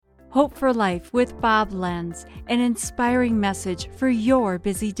Hope for Life with Bob Lenz, an inspiring message for your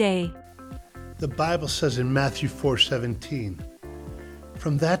busy day. The Bible says in Matthew 4:17,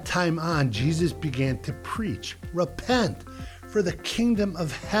 from that time on, Jesus began to preach, repent, for the kingdom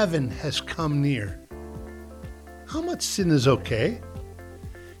of heaven has come near. How much sin is okay?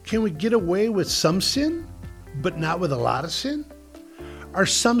 Can we get away with some sin, but not with a lot of sin? Are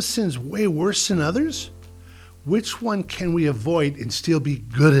some sins way worse than others? Which one can we avoid and still be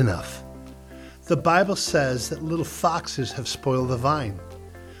good enough? The Bible says that little foxes have spoiled the vine.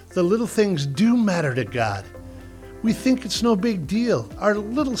 The little things do matter to God. We think it's no big deal, our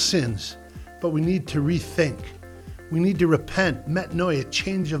little sins, but we need to rethink. We need to repent, metanoia,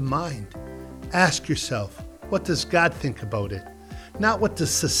 change of mind. Ask yourself, what does God think about it? Not what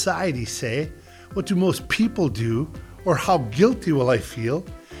does society say, what do most people do, or how guilty will I feel?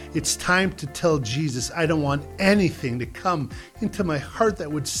 It's time to tell Jesus, I don't want anything to come into my heart that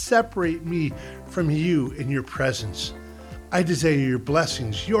would separate me from you in your presence. I desire your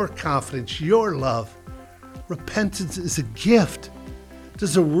blessings, your confidence, your love. Repentance is a gift.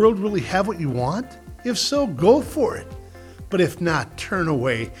 Does the world really have what you want? If so, go for it. But if not, turn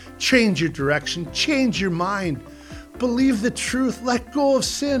away, change your direction, change your mind. Believe the truth, let go of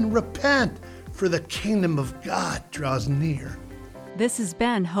sin, repent, for the kingdom of God draws near. This has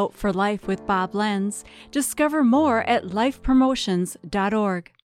been Hope for Life with Bob Lenz. Discover more at lifepromotions.org.